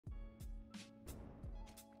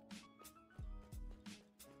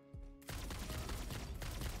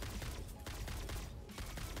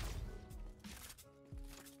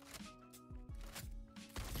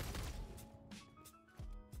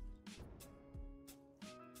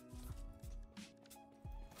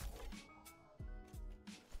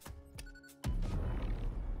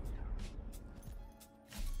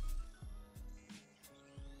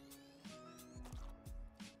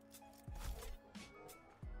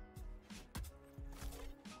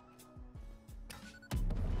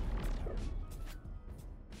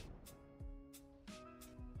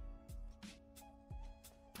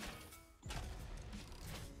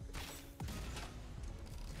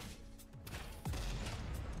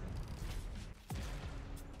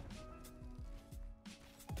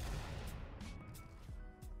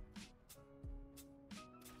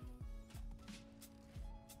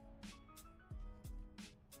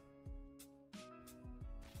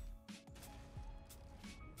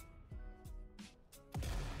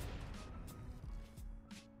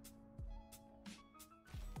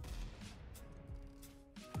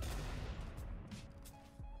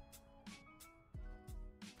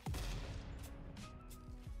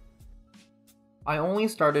I only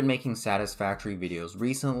started making satisfactory videos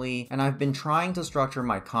recently, and I've been trying to structure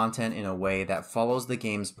my content in a way that follows the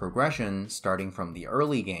game's progression starting from the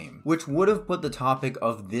early game, which would have put the topic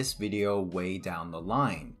of this video way down the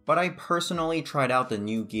line. But I personally tried out the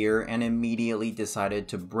new gear and immediately decided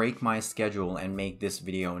to break my schedule and make this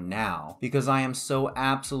video now, because I am so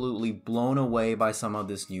absolutely blown away by some of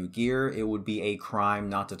this new gear, it would be a crime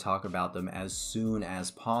not to talk about them as soon as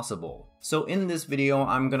possible. So in this video,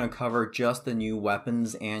 I'm gonna cover just the new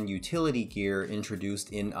weapons and utility gear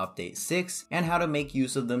introduced in Update 6, and how to make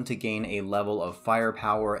use of them to gain a level of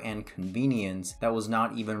firepower and convenience that was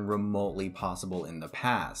not even remotely possible in the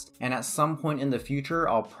past. And at some point in the future,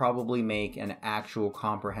 I'll probably make an actual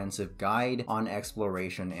comprehensive guide on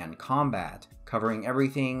exploration and combat, covering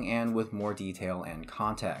everything and with more detail and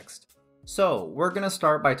context. So, we're gonna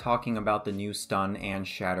start by talking about the new stun and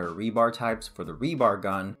shatter rebar types for the rebar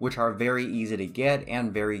gun, which are very easy to get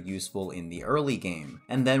and very useful in the early game.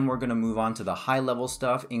 And then we're gonna move on to the high level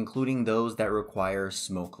stuff, including those that require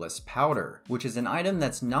smokeless powder, which is an item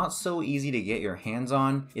that's not so easy to get your hands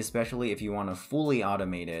on, especially if you want to fully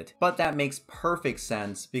automate it, but that makes perfect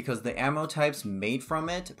sense because the ammo types made from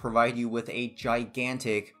it provide you with a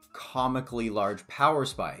gigantic, comically large power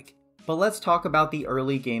spike. But let's talk about the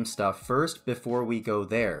early game stuff first before we go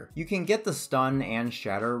there. You can get the stun and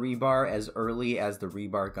shatter rebar as early as the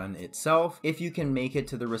rebar gun itself if you can make it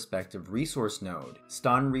to the respective resource node.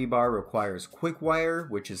 Stun rebar requires quick wire,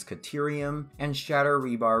 which is caterium, and shatter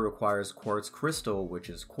rebar requires quartz crystal, which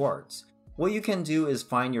is quartz. What you can do is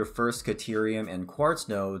find your first caterium and quartz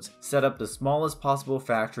nodes, set up the smallest possible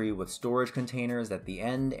factory with storage containers at the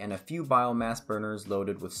end and a few biomass burners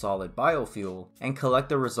loaded with solid biofuel, and collect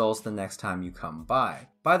the results the next time you come by.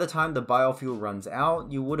 By the time the biofuel runs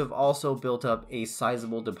out, you would have also built up a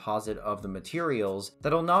sizable deposit of the materials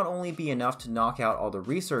that'll not only be enough to knock out all the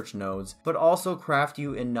research nodes, but also craft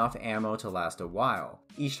you enough ammo to last a while.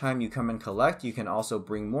 Each time you come and collect, you can also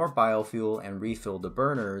bring more biofuel and refill the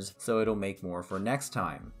burners, so it'll make more for next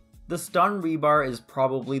time. The stun rebar is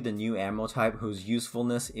probably the new ammo type whose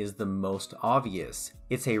usefulness is the most obvious.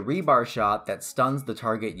 It's a rebar shot that stuns the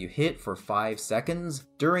target you hit for 5 seconds.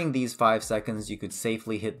 During these 5 seconds, you could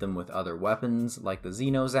safely hit them with other weapons like the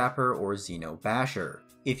Xeno Zapper or Xeno Basher.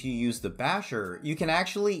 If you use the Basher, you can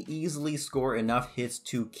actually easily score enough hits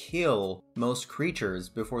to kill most creatures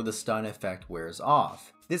before the stun effect wears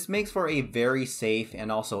off. This makes for a very safe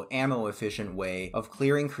and also ammo efficient way of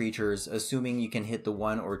clearing creatures, assuming you can hit the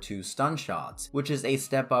 1 or 2 stun shots, which is a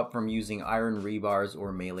step up from using iron rebars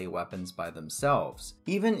or melee weapons by themselves.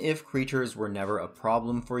 Even if creatures were never a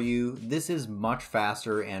problem for you, this is much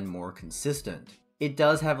faster and more consistent. It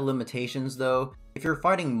does have limitations though. If you're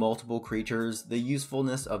fighting multiple creatures, the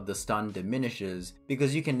usefulness of the stun diminishes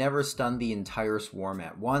because you can never stun the entire swarm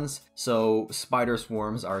at once, so spider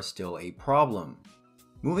swarms are still a problem.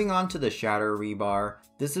 Moving on to the shatter rebar,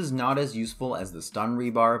 this is not as useful as the stun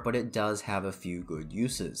rebar, but it does have a few good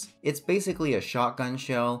uses. It's basically a shotgun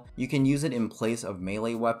shell. You can use it in place of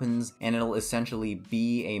melee weapons, and it'll essentially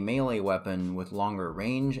be a melee weapon with longer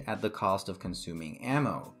range at the cost of consuming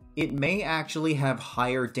ammo. It may actually have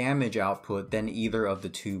higher damage output than either of the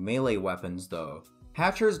 2 melee weapons though.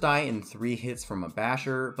 Hatchers die in 3 hits from a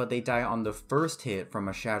basher, but they die on the first hit from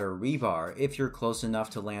a shatter rebar if you're close enough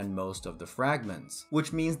to land most of the fragments,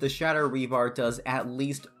 which means the shatter rebar does at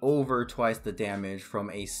least over twice the damage from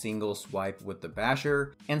a single swipe with the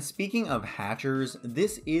basher. And speaking of hatchers,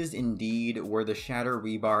 this is indeed where the shatter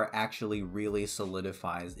rebar actually really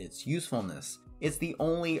solidifies its usefulness. It's the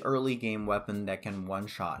only early game weapon that can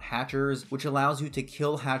one-shot hatchers, which allows you to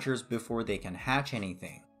kill hatchers before they can hatch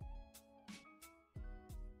anything.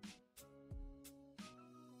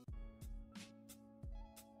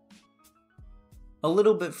 A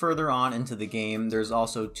little bit further on into the game, there's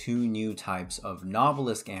also 2 new types of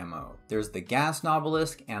Nobelisk ammo. There's the gas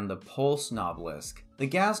Nobelisk and the pulse Nobelisk. The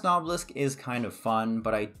gas Nobelisk is kind of fun,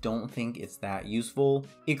 but I don't think it's that useful.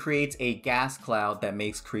 It creates a gas cloud that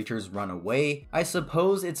makes creatures run away. I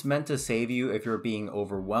suppose it's meant to save you if you're being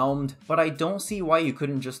overwhelmed, but I don't see why you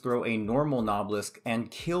couldn't just throw a normal Nobelisk and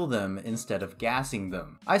kill them instead of gassing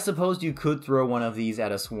them. I suppose you could throw one of these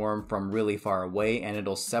at a swarm from really far away and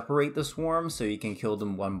it'll separate the swarm so you can kill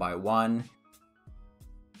them one by one.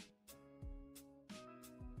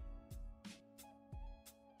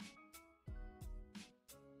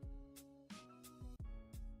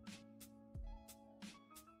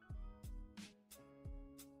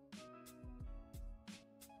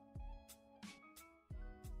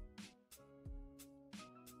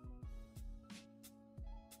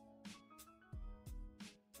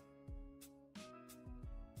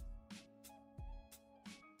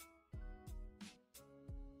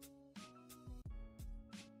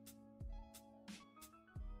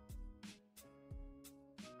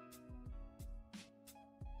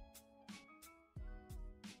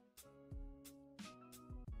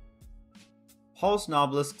 Pulse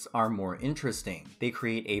Nobelisks are more interesting. They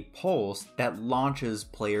create a pulse that launches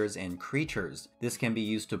players and creatures. This can be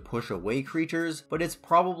used to push away creatures, but it's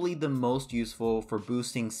probably the most useful for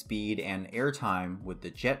boosting speed and airtime with the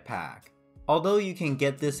jetpack. Although you can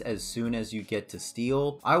get this as soon as you get to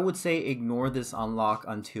steel, I would say ignore this unlock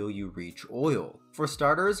until you reach oil. For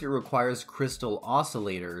starters, it requires crystal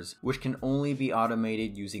oscillators, which can only be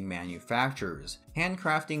automated using manufacturers.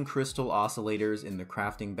 Handcrafting crystal oscillators in the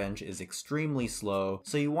crafting bench is extremely slow,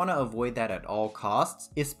 so you want to avoid that at all costs,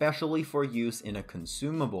 especially for use in a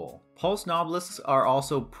consumable. Pulse Nobelisks are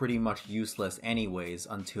also pretty much useless anyways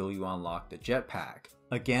until you unlock the jetpack.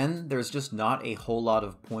 Again, there's just not a whole lot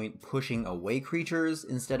of point pushing away creatures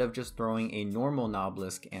instead of just throwing a normal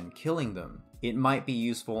Nobelisk and killing them. It might be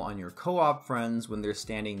useful on your co-op friends when they're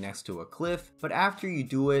standing next to a cliff, but after you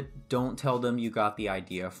do it, don't tell them you got the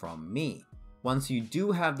idea from me. Once you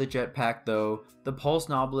do have the jetpack though, the Pulse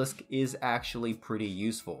Nobelisk is actually pretty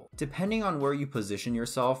useful. Depending on where you position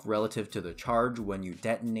yourself relative to the charge when you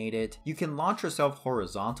detonate it, you can launch yourself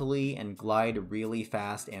horizontally and glide really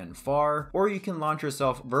fast and far, or you can launch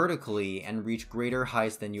yourself vertically and reach greater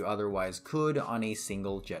heights than you otherwise could on a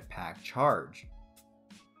single jetpack charge.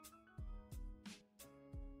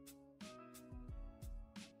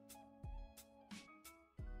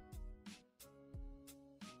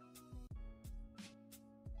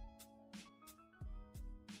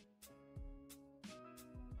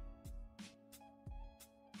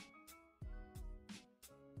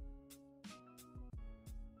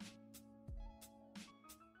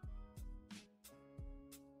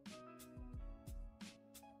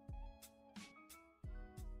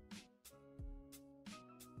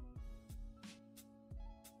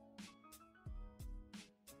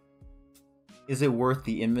 Is it worth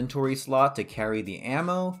the inventory slot to carry the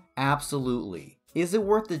ammo? Absolutely. Is it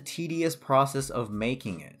worth the tedious process of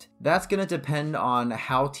making it? That's gonna depend on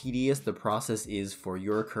how tedious the process is for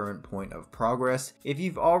your current point of progress. If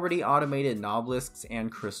you've already automated Nobelisks and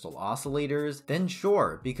crystal oscillators, then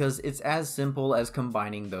sure, because it's as simple as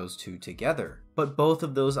combining those two together. But both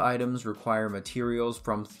of those items require materials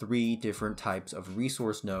from 3 different types of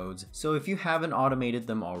resource nodes, so if you haven't automated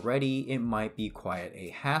them already, it might be quite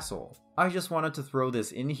a hassle. I just wanted to throw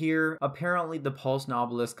this in here. Apparently the Pulse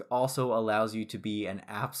Nobelisk also allows you to be an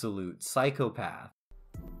absolute psychopath.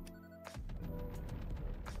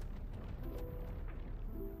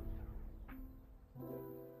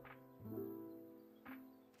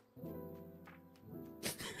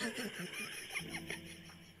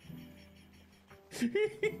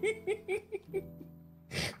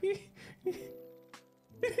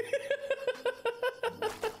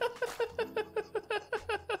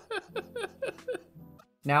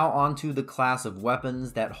 Now onto the class of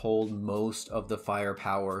weapons that hold most of the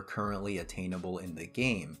firepower currently attainable in the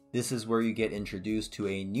game. This is where you get introduced to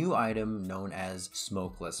a new item known as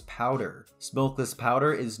Smokeless Powder. Smokeless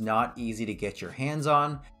Powder is not easy to get your hands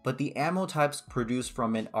on, but the ammo types produced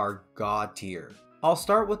from it are god tier. I'll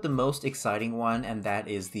start with the most exciting one, and that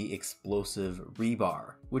is the Explosive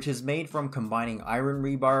Rebar, which is made from combining iron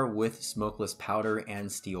rebar with smokeless powder and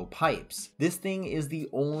steel pipes. This thing is the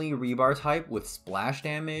only rebar type with splash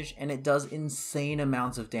damage, and it does insane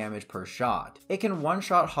amounts of damage per shot. It can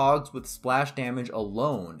one-shot hogs with splash damage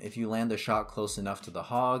alone if you land the shot close enough to the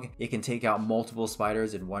hog. It can take out multiple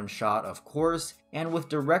spiders in one shot, of course, and with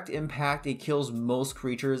direct impact it kills most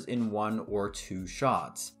creatures in 1 or 2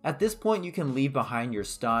 shots. At this point you can leave behind your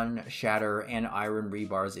stun, shatter, and iron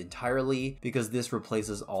rebars entirely, because this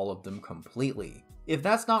replaces all of them completely. If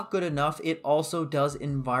that's not good enough, it also does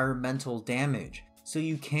environmental damage, so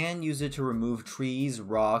you can use it to remove trees,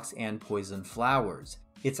 rocks, and poison flowers.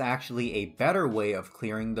 It's actually a better way of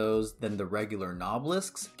clearing those than the regular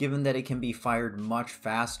Nobelisks, given that it can be fired much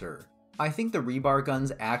faster. I think the rebar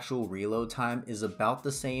gun's actual reload time is about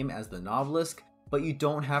the same as the Nobelisk, but you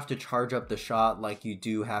don't have to charge up the shot like you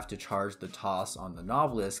do have to charge the toss on the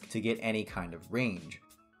Nobelisk to get any kind of range.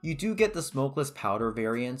 You do get the Smokeless Powder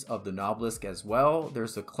variants of the Nobelisk as well.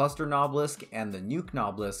 There's the Cluster Nobelisk and the Nuke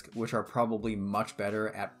Nobelisk, which are probably much better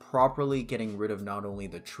at properly getting rid of not only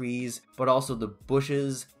the trees, but also the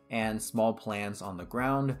bushes and small plants on the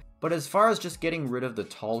ground. But as far as just getting rid of the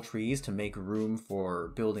tall trees to make room for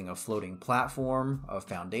building a floating platform of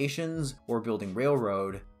foundations or building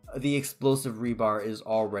railroad, the Explosive Rebar is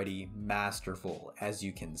already masterful, as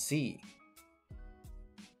you can see.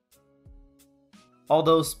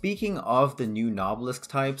 Although speaking of the new Nobelisk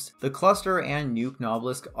types, the Cluster and Nuke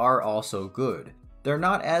Nobelisk are also good. They're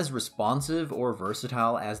not as responsive or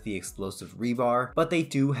versatile as the Explosive Rebar, but they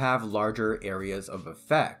do have larger areas of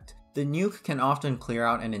effect. The Nuke can often clear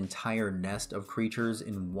out an entire nest of creatures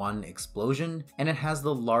in one explosion, and it has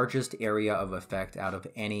the largest area of effect out of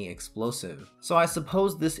any explosive. So I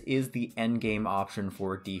suppose this is the endgame option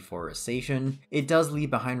for deforestation. It does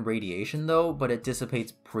leave behind radiation though, but it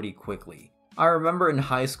dissipates pretty quickly. I remember in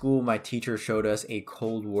high school my teacher showed us a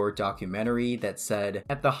Cold War documentary that said,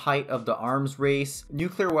 at the height of the arms race,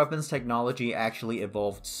 nuclear weapons technology actually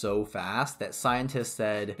evolved so fast that scientists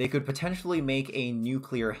said they could potentially make a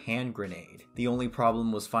nuclear hand grenade. The only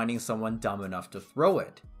problem was finding someone dumb enough to throw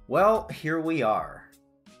it. Well, here we are.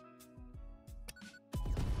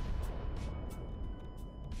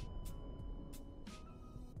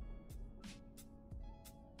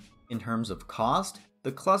 In terms of cost,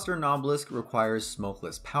 the Cluster Nobelisk requires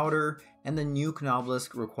Smokeless Powder, and the Nuke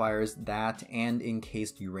Nobelisk requires that and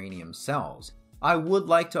encased uranium cells. I would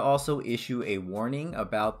like to also issue a warning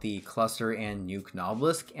about the Cluster and Nuke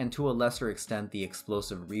Nobelisk, and to a lesser extent the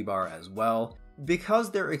Explosive Rebar as well. Because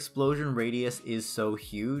their explosion radius is so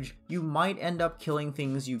huge, you might end up killing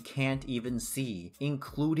things you can't even see,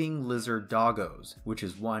 including lizard doggos, which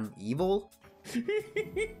is 1, evil,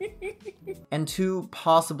 and 2,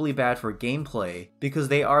 possibly bad for gameplay, because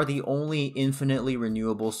they are the only infinitely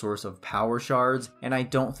renewable source of power shards, and I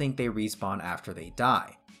don't think they respawn after they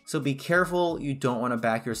die. So be careful, you don't want to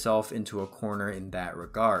back yourself into a corner in that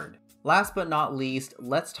regard. Last but not least,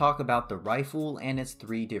 let's talk about the rifle and its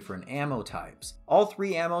 3 different ammo types. All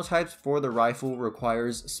 3 ammo types for the rifle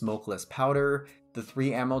requires Smokeless Powder. The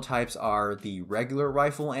 3 ammo types are the regular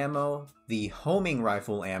rifle ammo, the homing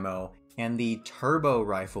rifle ammo, and the turbo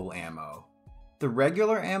rifle ammo. The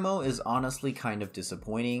regular ammo is honestly kind of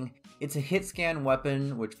disappointing. It's a hit scan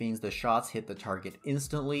weapon, which means the shots hit the target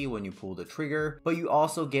instantly when you pull the trigger, but you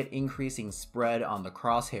also get increasing spread on the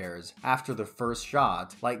crosshairs after the first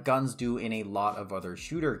shot, like guns do in a lot of other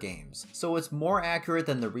shooter games. So it's more accurate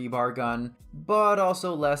than the rebar gun, but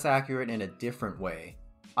also less accurate in a different way.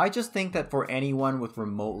 I just think that for anyone with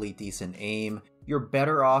remotely decent aim, you're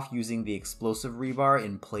better off using the explosive rebar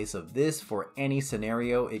in place of this for any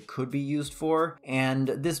scenario it could be used for, and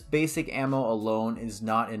this basic ammo alone is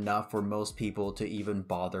not enough for most people to even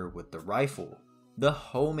bother with the rifle. The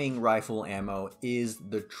homing rifle ammo is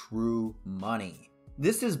the true money.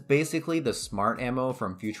 This is basically the smart ammo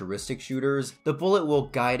from futuristic shooters. The bullet will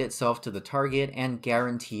guide itself to the target and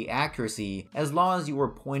guarantee accuracy as long as you are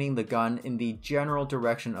pointing the gun in the general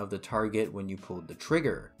direction of the target when you pulled the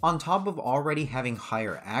trigger. On top of already having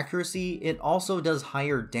higher accuracy, it also does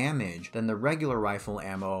higher damage than the regular rifle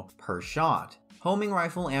ammo per shot. Homing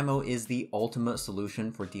rifle ammo is the ultimate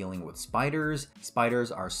solution for dealing with spiders.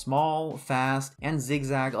 Spiders are small, fast, and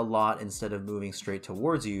zigzag a lot instead of moving straight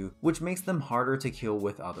towards you, which makes them harder to kill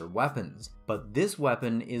with other weapons. But this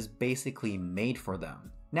weapon is basically made for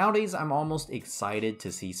them. Nowadays, I'm almost excited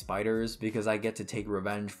to see spiders because I get to take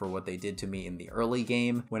revenge for what they did to me in the early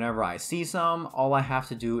game. Whenever I see some, all I have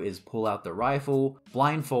to do is pull out the rifle,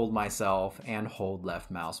 blindfold myself, and hold left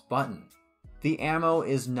mouse button. The ammo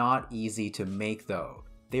is not easy to make though.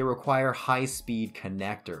 They require high-speed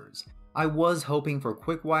connectors. I was hoping for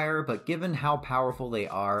quick wire, but given how powerful they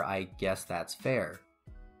are, I guess that's fair.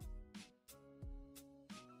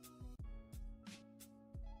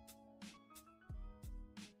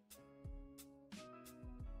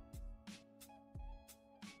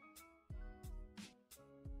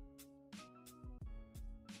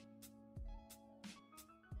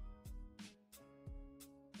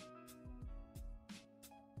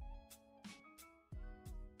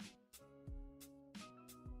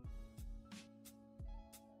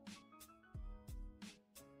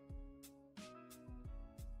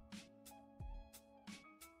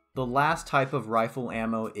 The last type of rifle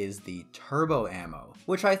ammo is the turbo ammo,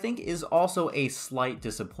 which I think is also a slight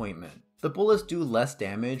disappointment. The bullets do less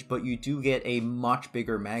damage, but you do get a much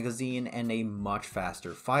bigger magazine and a much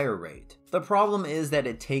faster fire rate. The problem is that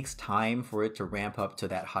it takes time for it to ramp up to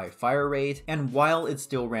that high fire rate, and while it's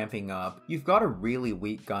still ramping up, you've got a really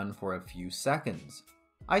weak gun for a few seconds.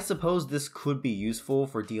 I suppose this could be useful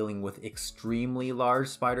for dealing with extremely large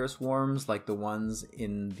spider swarms like the ones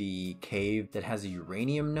in the cave that has a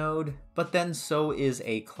uranium node, but then so is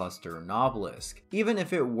a Cluster Nobelisk. Even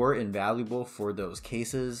if it were invaluable for those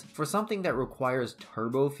cases, for something that requires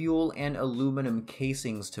turbo fuel and aluminum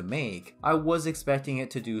casings to make, I was expecting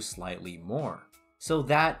it to do slightly more. So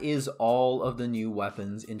that is all of the new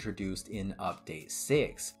weapons introduced in Update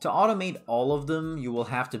 6. To automate all of them, you will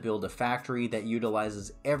have to build a factory that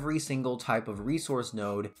utilizes every single type of resource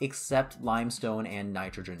node except limestone and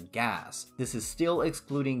nitrogen gas. This is still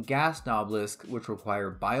excluding gas Nobelisk, which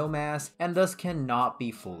require biomass and thus cannot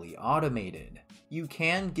be fully automated. You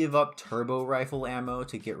can give up turbo rifle ammo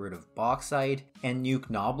to get rid of bauxite, and Nuke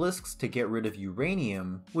Nobelisks to get rid of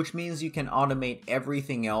uranium, which means you can automate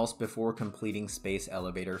everything else before completing Space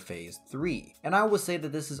Elevator Phase 3. And I would say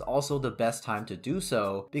that this is also the best time to do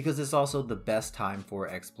so, because it's also the best time for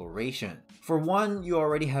exploration. For one, you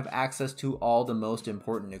already have access to all the most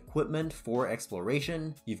important equipment for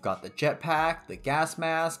exploration. You've got the jetpack, the gas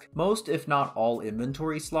mask, most if not all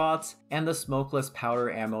inventory slots, and the smokeless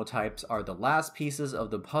powder ammo types are the last pieces of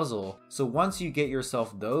the puzzle, so once you get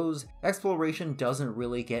yourself those, exploration doesn't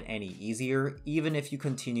really get any easier, even if you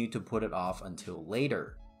continue to put it off until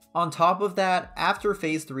later. On top of that, after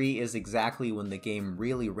Phase 3 is exactly when the game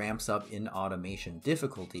really ramps up in automation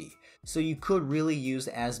difficulty, so you could really use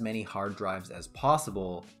as many hard drives as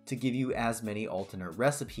possible to give you as many alternate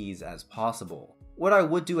recipes as possible. What I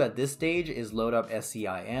would do at this stage is load up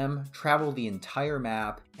SCIM, travel the entire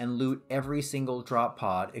map, and loot every single drop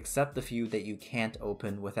pod except the few that you can't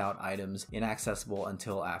open without items inaccessible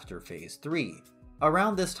until after Phase 3.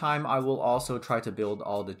 Around this time, I will also try to build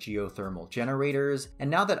all the geothermal generators,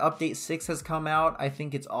 and now that Update 6 has come out, I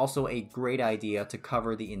think it's also a great idea to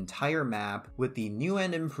cover the entire map with the new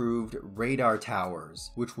and improved radar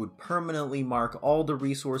towers, which would permanently mark all the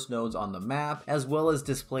resource nodes on the map, as well as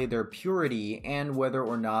display their purity and whether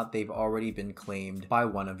or not they've already been claimed by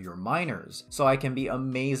one of your miners, so I can be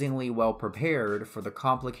amazingly well prepared for the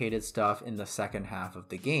complicated stuff in the second half of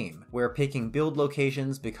the game, where picking build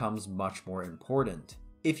locations becomes much more important.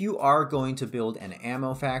 If you are going to build an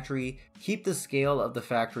ammo factory, keep the scale of the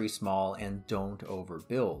factory small and don't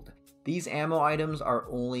overbuild. These ammo items are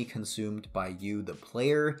only consumed by you, the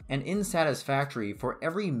player, and in Satisfactory, for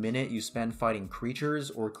every minute you spend fighting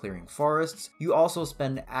creatures or clearing forests, you also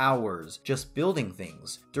spend hours just building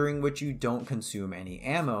things, during which you don't consume any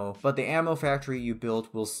ammo, but the ammo factory you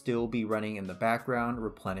built will still be running in the background,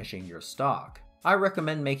 replenishing your stock. I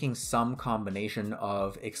recommend making some combination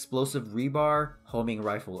of explosive rebar, homing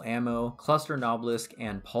rifle ammo, cluster Nobelisk,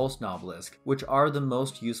 and pulse Nobelisk, which are the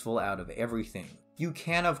most useful out of everything. You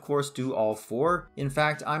can of course do all four, in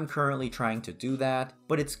fact I'm currently trying to do that,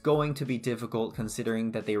 but it's going to be difficult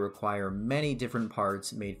considering that they require many different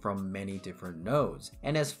parts made from many different nodes,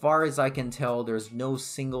 and as far as I can tell there's no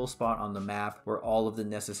single spot on the map where all of the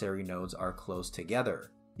necessary nodes are close together.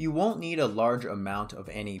 You won't need a large amount of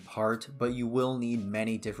any part, but you will need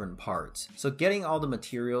many different parts. So getting all the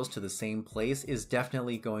materials to the same place is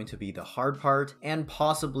definitely going to be the hard part, and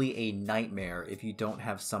possibly a nightmare if you don't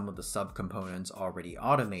have some of the subcomponents already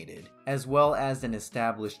automated, as well as an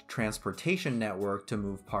established transportation network to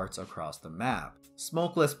move parts across the map.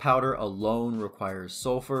 Smokeless powder alone requires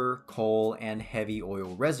sulfur, coal, and heavy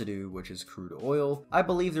oil residue, which is crude oil. I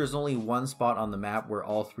believe there's only one spot on the map where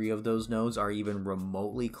all three of those nodes are even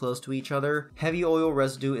remotely close to each other. Heavy oil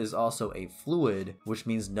residue is also a fluid, which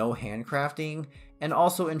means no handcrafting, and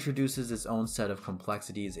also introduces its own set of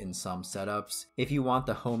complexities in some setups. If you want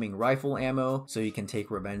the homing rifle ammo, so you can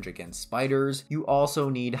take revenge against spiders, you also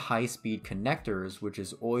need high-speed connectors, which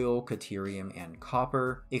is oil, caterium, and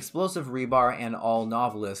copper. Explosive rebar and all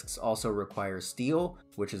Nobelisks also require steel,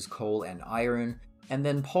 which is coal and iron. And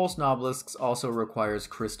then pulse Nobelisks also requires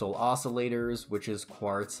crystal oscillators, which is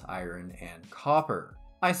quartz, iron, and copper.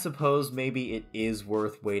 I suppose maybe it is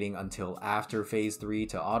worth waiting until after Phase 3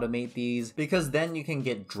 to automate these, because then you can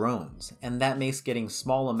get drones, and that makes getting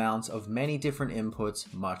small amounts of many different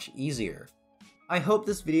inputs much easier. I hope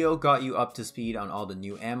this video got you up to speed on all the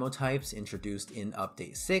new ammo types introduced in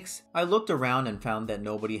Update 6. I looked around and found that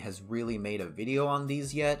nobody has really made a video on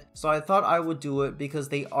these yet, so I thought I would do it because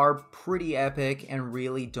they are pretty epic and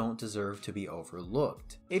really don't deserve to be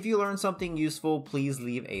overlooked. If you learned something useful, please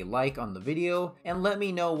leave a like on the video, and let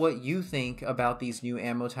me know what you think about these new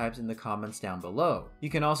ammo types in the comments down below. You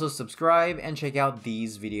can also subscribe and check out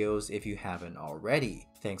these videos if you haven't already.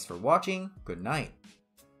 Thanks for watching, good night.